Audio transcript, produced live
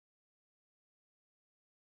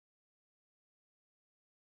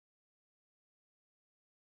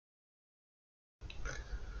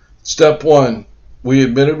Step 1. We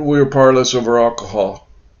admitted we were powerless over alcohol,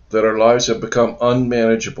 that our lives have become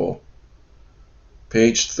unmanageable.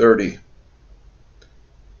 Page 30.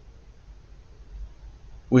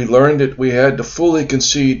 We learned that we had to fully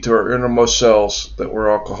concede to our innermost selves that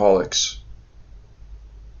we're alcoholics.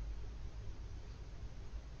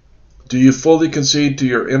 Do you fully concede to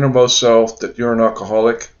your innermost self that you're an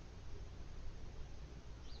alcoholic?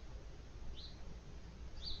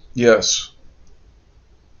 Yes.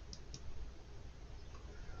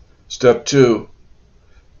 Step 2.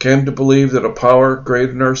 Came to believe that a power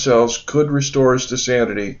greater than ourselves could restore us to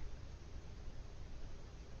sanity.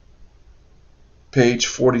 Page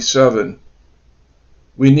 47.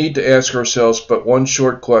 We need to ask ourselves but one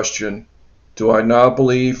short question. Do I now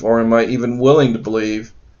believe, or am I even willing to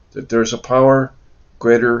believe, that there's a power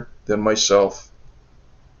greater than myself?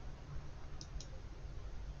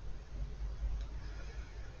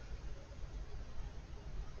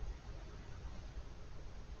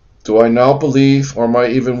 Do I now believe, or am I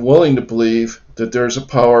even willing to believe, that there's a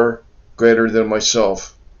power greater than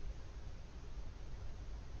myself?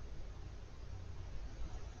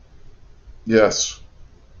 Yes.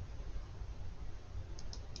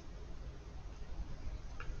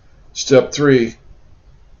 Step 3.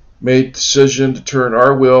 Made decision to turn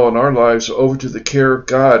our will and our lives over to the care of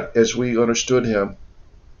God as we understood Him.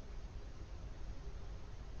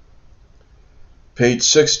 Page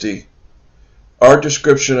 60. Our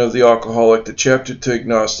description of the alcoholic, the chapter to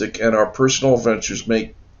agnostic, and our personal adventures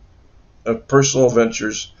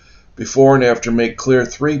before and after make clear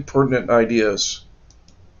three pertinent ideas.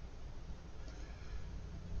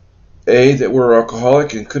 A, that we're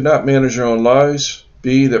alcoholic and could not manage our own lives.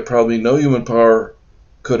 B, that probably no human power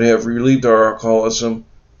could have relieved our alcoholism.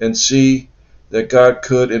 And C, that God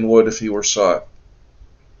could and would if He were sought.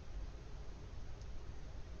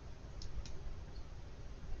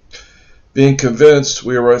 Being convinced,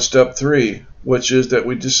 we are at step 3, which is that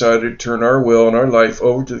we decided to turn our will and our life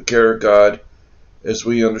over to the care of God as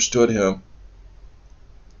we understood Him.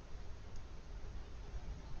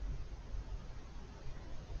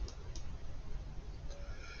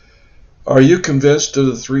 Are you convinced of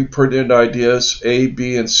the three pertinent ideas A,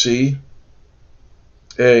 B, and C?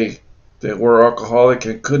 A, that we're alcoholic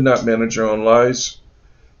and could not manage our own lives.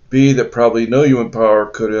 B, that probably no human power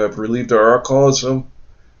could have relieved our alcoholism.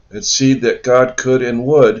 And C, that God could and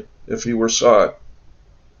would if He were sought.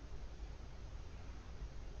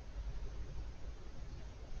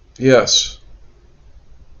 Yes.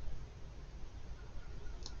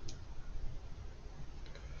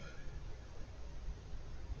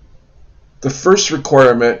 The first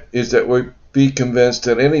requirement is that we be convinced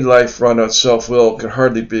that any life run on self-will can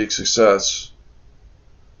hardly be a success.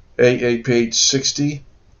 AA page 60.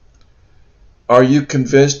 Are you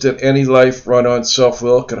convinced that any life run on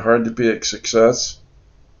self-will can hardly be a success?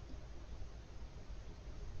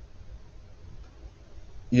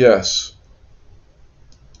 Yes.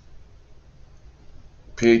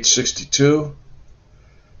 Page 62.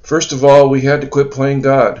 First of all, we had to quit playing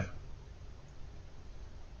God.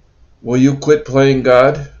 Will you quit playing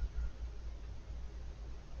God?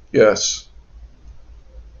 Yes.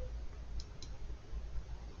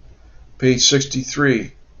 Page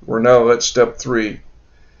 63. We're now at step 3.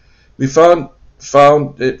 We found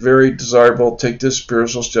it very desirable to take this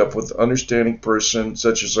spiritual step with an understanding person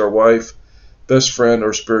such as our wife, best friend,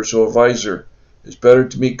 or spiritual advisor. It's better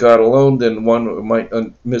to meet God alone than one who might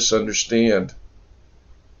misunderstand.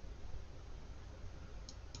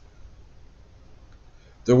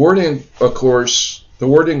 The wording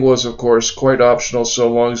was of course quite optional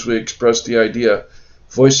so long as we expressed the idea,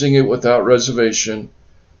 voicing it without reservation.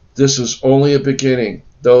 This is only a beginning,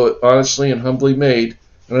 though it honestly and humbly made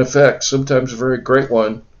an effect, sometimes a very great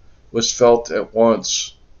one, was felt at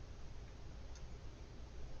once.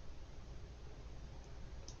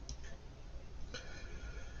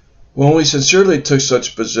 When we sincerely took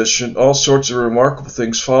such a position, all sorts of remarkable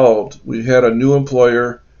things followed. We had a new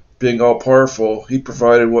employer, being all-powerful. He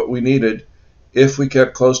provided what we needed, if we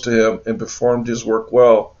kept close to Him and performed His work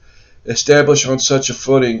well. Established on such a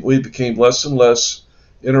footing, we became less and less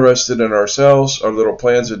interested in ourselves, our little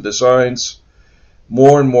plans and designs.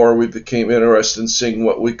 More and more we became interested in seeing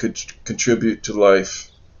what we could contribute to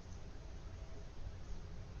life.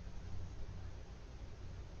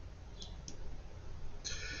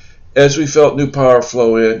 As we felt new power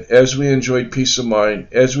flow in, as we enjoyed peace of mind,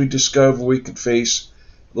 as we discovered we could face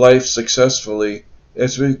life successfully,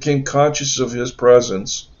 as we became conscious of His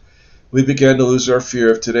presence, we began to lose our fear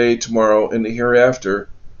of today, tomorrow, and the hereafter.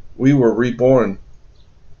 We were reborn.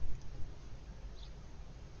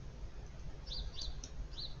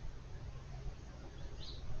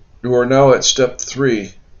 You are now at step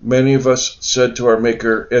 3. Many of us said to our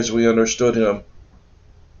Maker as we understood him,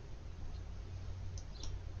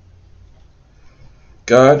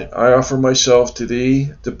 God, I offer myself to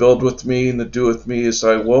thee to build with me and to do with me as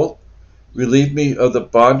thy wilt. Relieve me of the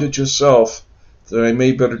bondage of self, that I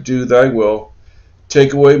may better do thy will.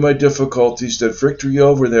 Take away my difficulties, that victory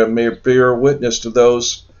over them may bear witness to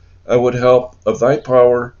those I would help of thy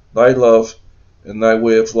power, thy love, and thy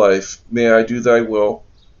way of life. May I do thy will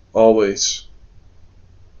always.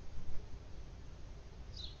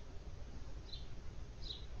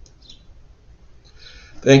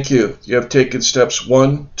 Thank you. You have taken steps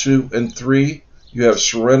 1, 2, and 3. You have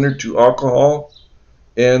surrendered to alcohol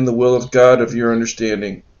and the will of God of your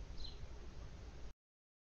understanding.